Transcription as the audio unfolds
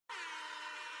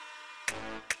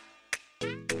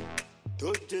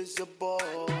Don't is a boy.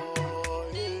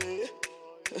 Yeah.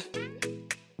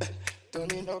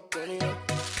 Turn it up, turn it up,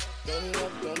 turn it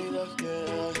up, turn it up,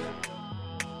 yeah.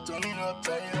 Turn it up,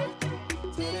 turn it up,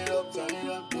 turn it up, turn it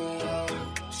up, yeah.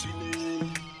 She live.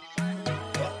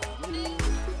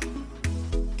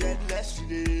 Get less, she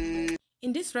live.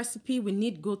 In this recipe, we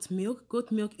need goat milk.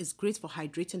 Goat milk is great for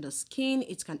hydrating the skin.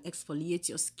 It can exfoliate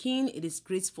your skin. It is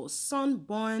great for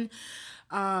sunburn.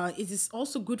 It is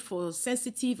also good for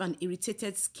sensitive and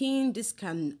irritated skin. This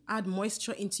can add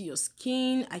moisture into your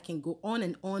skin. I can go on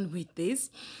and on with this.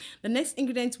 The next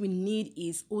ingredient we need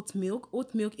is oat milk.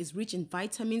 Oat milk is rich in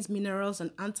vitamins, minerals,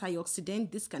 and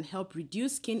antioxidants. This can help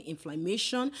reduce skin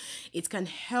inflammation. It can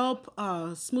help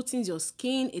smoothen your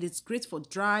skin. It is great for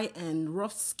dry and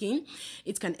rough skin.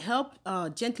 It can help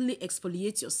gently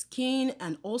exfoliate your skin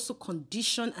and also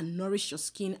condition and nourish your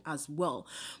skin as well.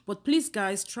 But please,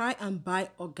 guys, try and buy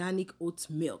organic oat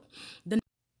milk.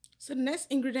 So the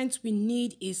next ingredient we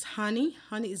need is honey.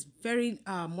 Honey is very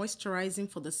moisturizing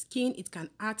for the skin. It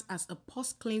can act as a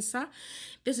pores cleanser.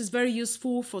 This is very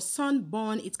useful for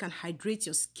sunburn. It can hydrate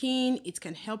your skin. It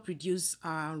can help reduce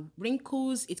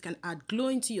wrinkles. It can add glow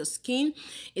into your skin.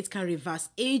 It can reverse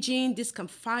aging. This can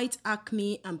fight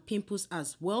acne and pimples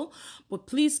as well. But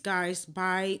please, guys,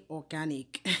 buy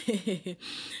organic.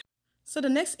 So the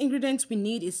next ingredient we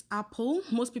need is apple.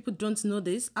 Most people don't know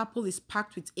this. Apple is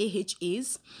packed with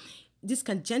AHAs. This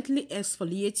can gently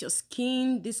exfoliate your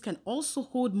skin. This can also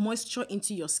hold moisture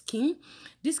into your skin.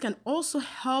 This can also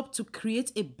help to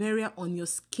create a barrier on your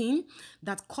skin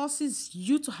that causes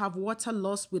you to have water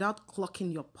loss without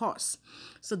clogging your pores.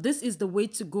 So this is the way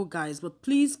to go, guys. But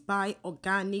please buy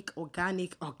organic,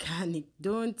 organic, organic.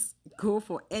 Don't go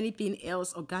for anything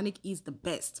else. Organic is the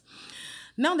best.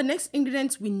 Now, the next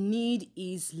ingredient we need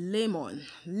is lemon.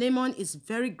 Lemon is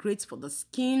very great for the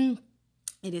skin.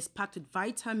 It is packed with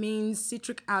vitamins,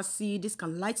 citric acid. This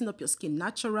can lighten up your skin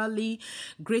naturally.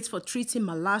 Great for treating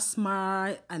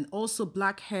melasma and also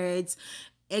blackheads,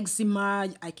 eczema.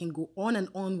 I can go on and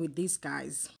on with these,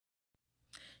 guys.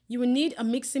 You will need a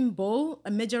mixing bowl, a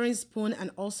measuring spoon,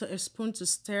 and also a spoon to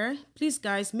stir. Please,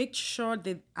 guys, make sure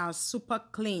they are super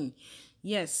clean.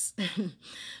 Yes.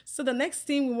 So the next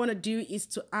thing we want to do is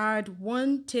to add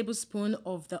 1 tablespoon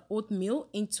of the oatmeal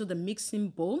into the mixing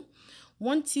bowl.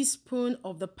 1 teaspoon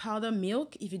of the powdered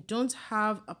milk. If you don't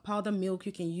have a powdered milk,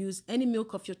 you can use any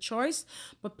milk of your choice,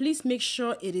 but please make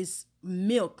sure it is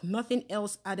milk, nothing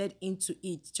else added into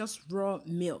it, just raw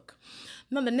milk.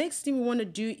 Now the next thing we want to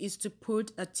do is to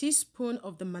put a teaspoon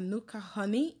of the Manuka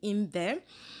honey in there.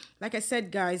 Like I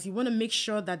said, guys, you want to make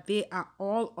sure that they are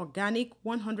all organic,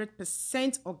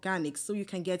 100% organic, so you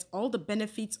can get all the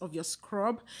benefits of your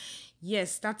scrub.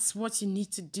 Yes, that's what you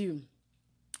need to do.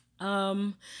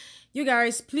 You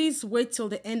guys, please wait till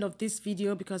the end of this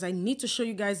video because I need to show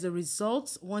you guys the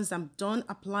results once I'm done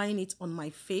applying it on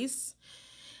my face.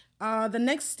 The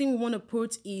next thing we want to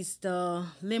put is the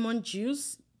lemon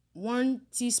juice. 1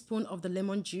 teaspoon of the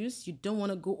lemon juice. You don't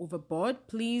want to go overboard.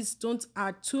 Please don't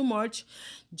add too much.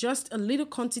 Just a little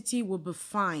quantity will be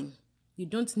fine. You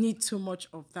don't need too much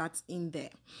of that in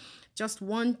there. Just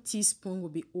 1 teaspoon will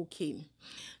be okay.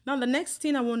 Now the next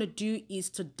thing I want to do is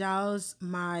to douse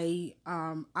my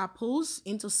apples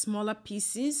into smaller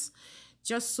pieces,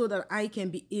 just so that I can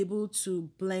be able to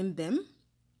blend them,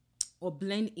 or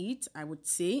blend it, I would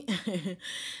say.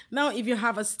 Now, if you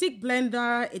have a stick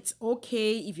blender, it's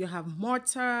okay. If you have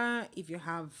mortar, if you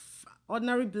have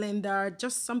ordinary blender,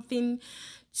 just something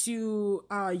to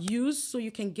use so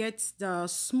you can get the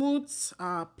smooth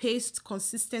paste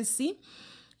consistency.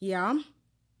 Yeah.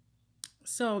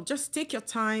 So just take your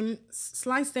time,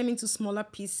 slice them into smaller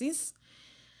pieces.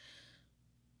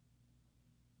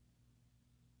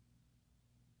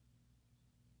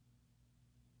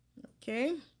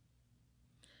 Okay.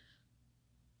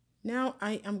 Now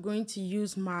I am going to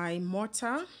use my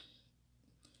mortar,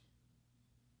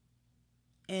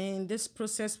 and this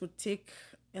process would take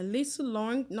a little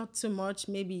long, not too much,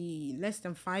 maybe less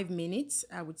than 5 minutes,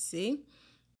 I would say.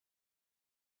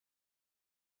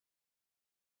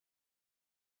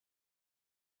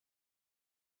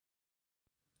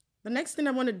 The next thing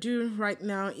I want to do right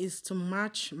now is to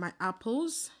match my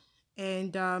apples.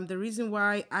 And the reason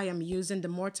why I am using the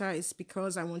mortar is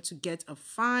because I want to get a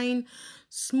fine,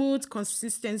 smooth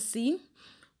consistency.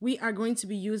 We are going to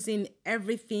be using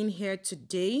everything here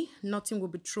today. Nothing will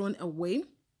be thrown away.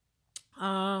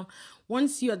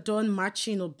 Once you are done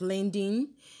matching or blending,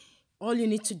 all you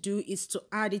need to do is to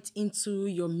add it into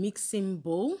your mixing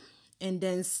bowl and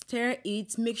then stir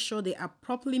it. Make sure they are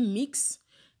properly mixed,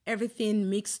 everything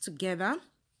mixed together.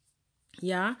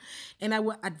 Yeah, and I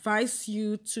will advise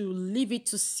you to leave it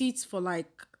to sit for like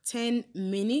 10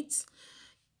 minutes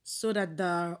so that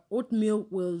the oatmeal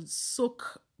will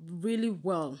soak really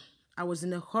well. I was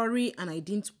in a hurry and I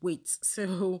didn't wait.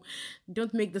 So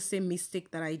don't make the same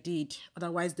mistake that I did.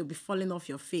 Otherwise, they'll be falling off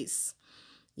your face.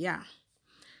 Yeah.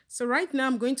 So right now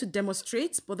I'm going to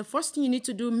demonstrate, but the first thing you need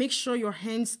to do, make sure your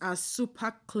hands are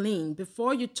super clean.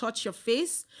 Before you touch your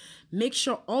face, make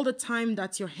sure all the time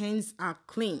that your hands are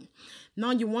clean.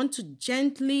 Now you want to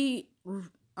gently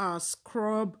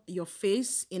scrub your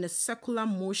face in a circular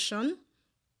motion.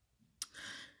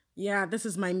 Yeah, this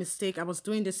is my mistake. I was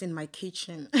doing this in my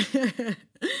kitchen.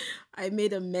 I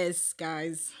made a mess,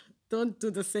 guys. Don't do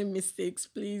the same mistakes,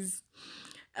 please.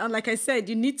 And like I said,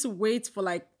 you need to wait for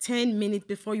like 10 minutes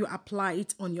before you apply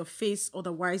it on your face.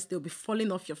 Otherwise, they'll be falling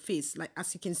off your face. Like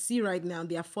as you can see right now,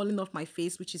 they are falling off my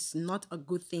face, which is not a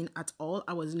good thing at all.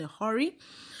 I was in a hurry.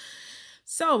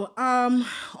 So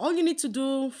all you need to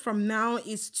do from now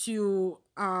is to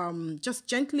just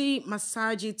gently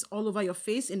massage it all over your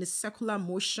face in a circular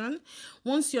motion.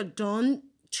 Once you're done,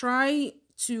 try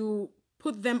to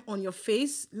put them on your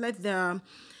face. Let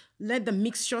the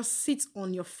mixture sit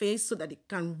on your face so that it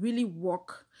can really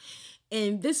work.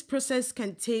 And this process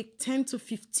can take 10 to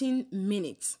 15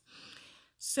 minutes.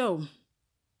 So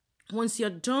once you're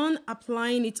done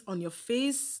applying it on your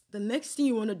face, the next thing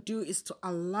you want to do is to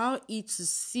allow it to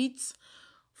sit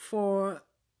for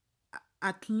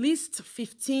at least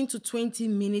 15 to 20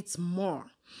 minutes more.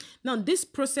 Now, this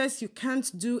process you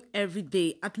can't do every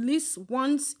day, at least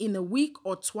once in a week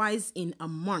or twice in a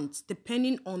month,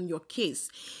 depending on your case.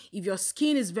 If your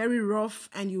skin is very rough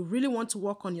and you really want to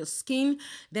work on your skin,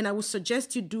 then I would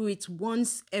suggest you do it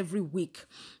once every week.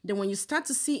 Then when you start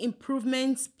to see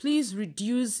improvements, please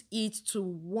reduce it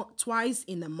to twice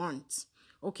in a month.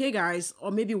 Okay, guys, or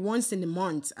maybe once in a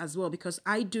month as well, because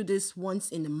I do this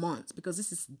once in a month because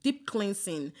this is deep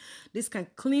cleansing. This can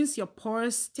cleanse your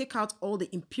pores, take out all the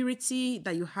impurity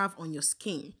that you have on your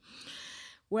skin.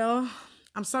 Well,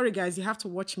 I'm sorry, guys, you have to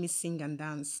watch me sing and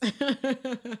dance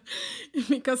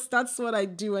because that's what I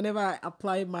do whenever I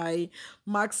apply my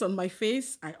marks on my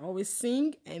face. I always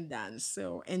sing and dance,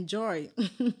 so enjoy.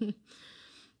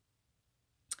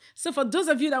 So for those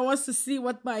of you that wants to see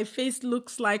what my face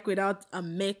looks like without a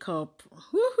makeup,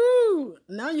 woohoo!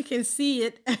 Now you can see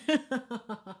it.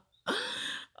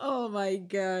 Oh my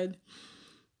God.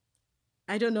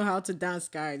 I don't know how to dance,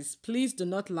 guys. Please do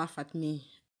not laugh at me.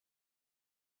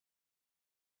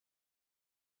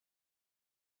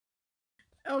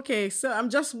 Okay, so I'm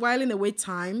just whiling away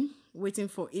time, waiting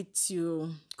for it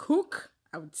to cook,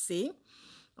 I would say,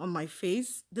 on my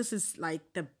face. This is like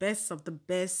the best of the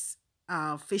best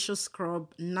facial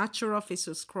scrub, natural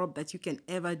facial scrub that you can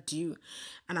ever do.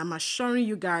 And I'm assuring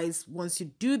you guys, once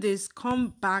you do this,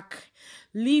 come back,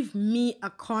 leave me a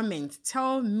comment,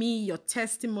 tell me your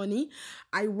testimony.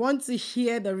 I want to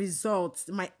hear the results.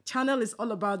 My channel is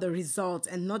all about the results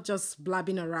and not just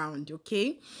blabbing around,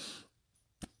 okay?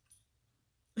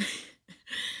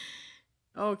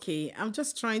 Okay, I'm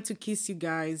just trying to kiss you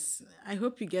guys. I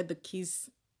hope you get the kiss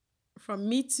from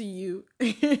me to you.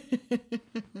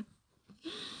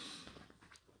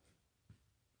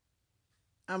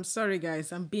 I'm sorry,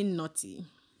 guys. I'm being naughty.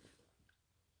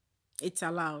 It's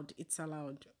allowed. It's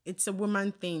allowed. It's a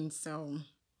woman thing, so.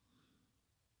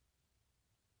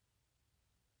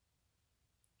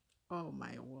 Oh,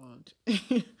 my word.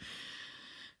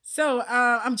 So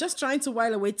I'm just trying to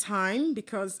while away time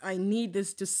because I need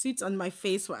this to sit on my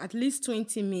face for at least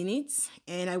 20 minutes.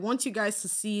 And I want you guys to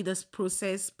see this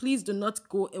process. Please do not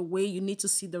go away. You need to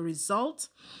see the result.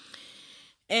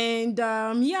 And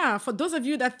yeah, for those of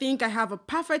you that think I have a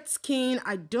perfect skin,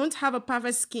 I don't have a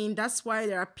perfect skin. That's why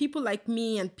there are people like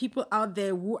me and people out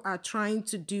there who are trying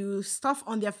to do stuff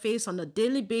on their face on a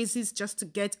daily basis just to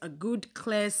get a good,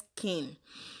 clear skin.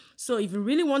 So if you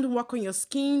really want to work on your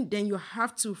skin, then you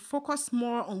have to focus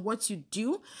more on what you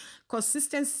do.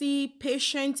 Consistency,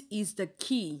 patience is the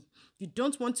key. You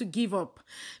don't want to give up.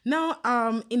 Now,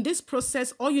 in this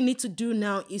process, all you need to do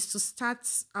now is to start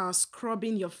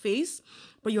scrubbing your face,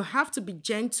 but you have to be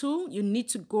gentle. You need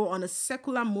to go on a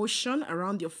circular motion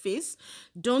around your face.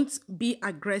 Don't be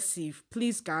aggressive.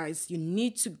 Please, guys, you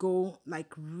need to go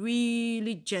like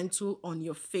really gentle on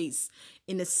your face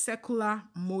in a circular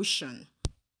motion.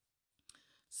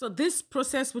 So this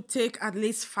process would take at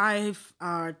least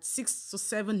 6 to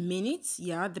 7 minutes,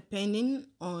 yeah, depending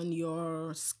on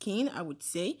your skin, I would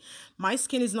say. My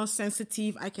skin is not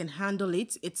sensitive. I can handle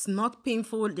it. It's not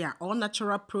painful. They are all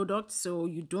natural products, so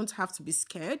you don't have to be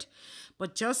scared.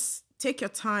 But just take your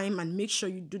time and make sure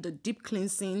you do the deep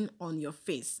cleansing on your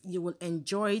face. You will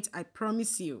enjoy it, I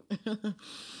promise you.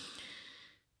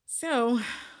 So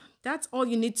that's all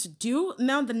you need to do.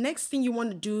 Now, the next thing you want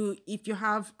to do, if you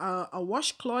have a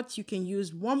washcloth, you can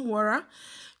use warm water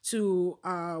to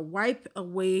wipe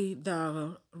away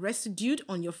the residue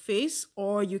on your face,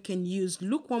 or you can use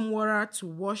lukewarm water to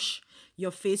wash your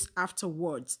face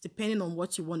afterwards, depending on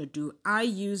what you want to do. I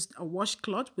used a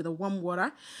washcloth with a warm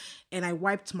water and I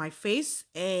wiped my face,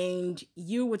 and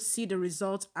you would see the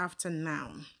result after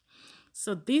now.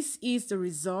 So this is the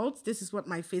result. This is what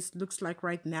my face looks like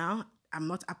right now. I'm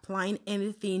not applying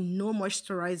anything, no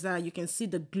moisturizer. You can see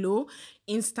the glow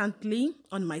instantly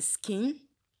on my skin,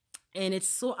 and it's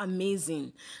so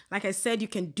amazing. Like I said, you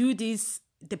can do this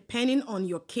depending on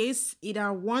your case,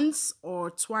 either once or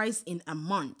twice in a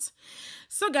month.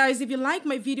 So guys, if you like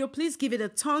my video, please give it a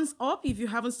thumbs up. If you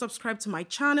haven't subscribed to my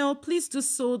channel, please do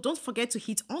so. Don't forget to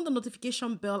hit on the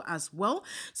notification bell as well,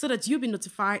 so that you'll be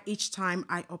notified each time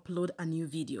I upload a new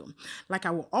video. Like I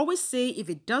will always say, if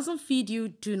it doesn't feed you,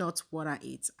 do not water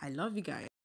it. I love you guys.